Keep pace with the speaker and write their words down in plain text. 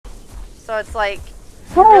So it's like...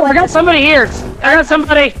 Oh, I got somebody here! I got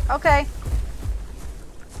somebody! Okay.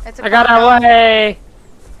 It's a I got Carno. away!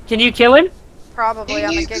 Can you kill him? Probably,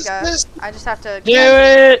 I'm a Giga. I just have to... Do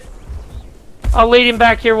it! I'll lead him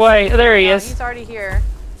back your way. There he is. He's already here.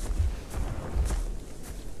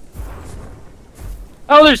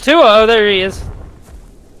 Oh, there's two. Oh, there he is.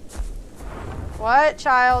 What,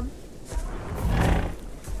 child?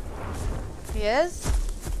 He is?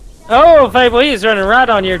 Oh, Fable, he's running right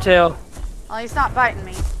on your tail. Well, he's not biting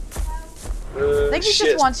me. I think he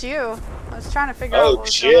just wants you. I was trying to figure out what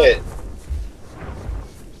was shit. going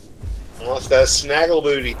on. Wants that snaggle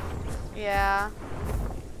booty. Yeah.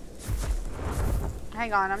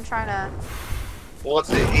 Hang on, I'm trying to...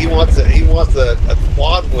 He wants a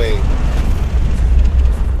quad wing.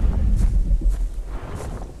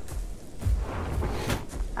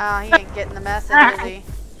 Oh, he ain't getting the message, is he?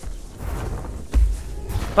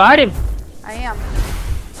 Fight him. I am.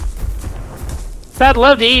 I'd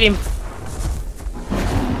love to eat him.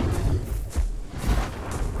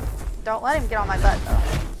 Don't let him get on my butt, though.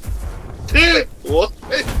 What?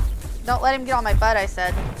 Don't let him get on my butt, I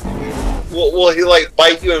said. Will he like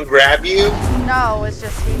bite you and grab you? No, it's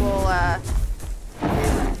just he will,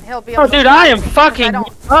 he'll be able to... Oh, dude, I am fucking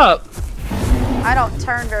up. I don't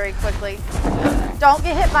turn very quickly. Don't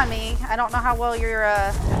get hit by me. I don't know how well your,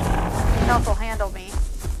 health will handle me.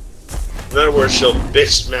 In other words, she'll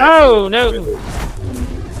bitch smack you. Oh, no.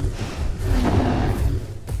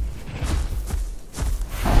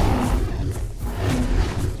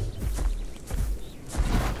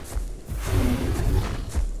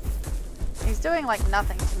 He's doing, like,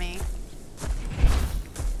 nothing to me.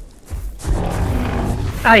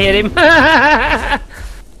 I hit him.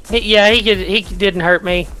 Yeah, he didn't hurt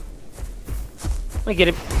me. Let me get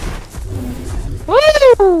him.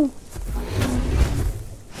 Woo!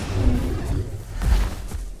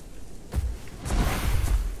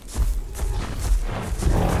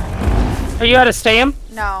 Are you out of stam?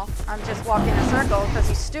 No, I'm just walking in a circle because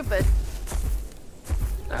he's stupid.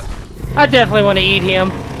 I definitely want to eat him.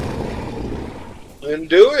 Then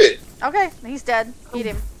do it. Okay, he's dead. Eat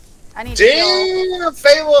him. I need to kill. Damn,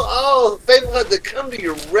 Fable! Oh, Fable had to come to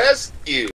your rescue.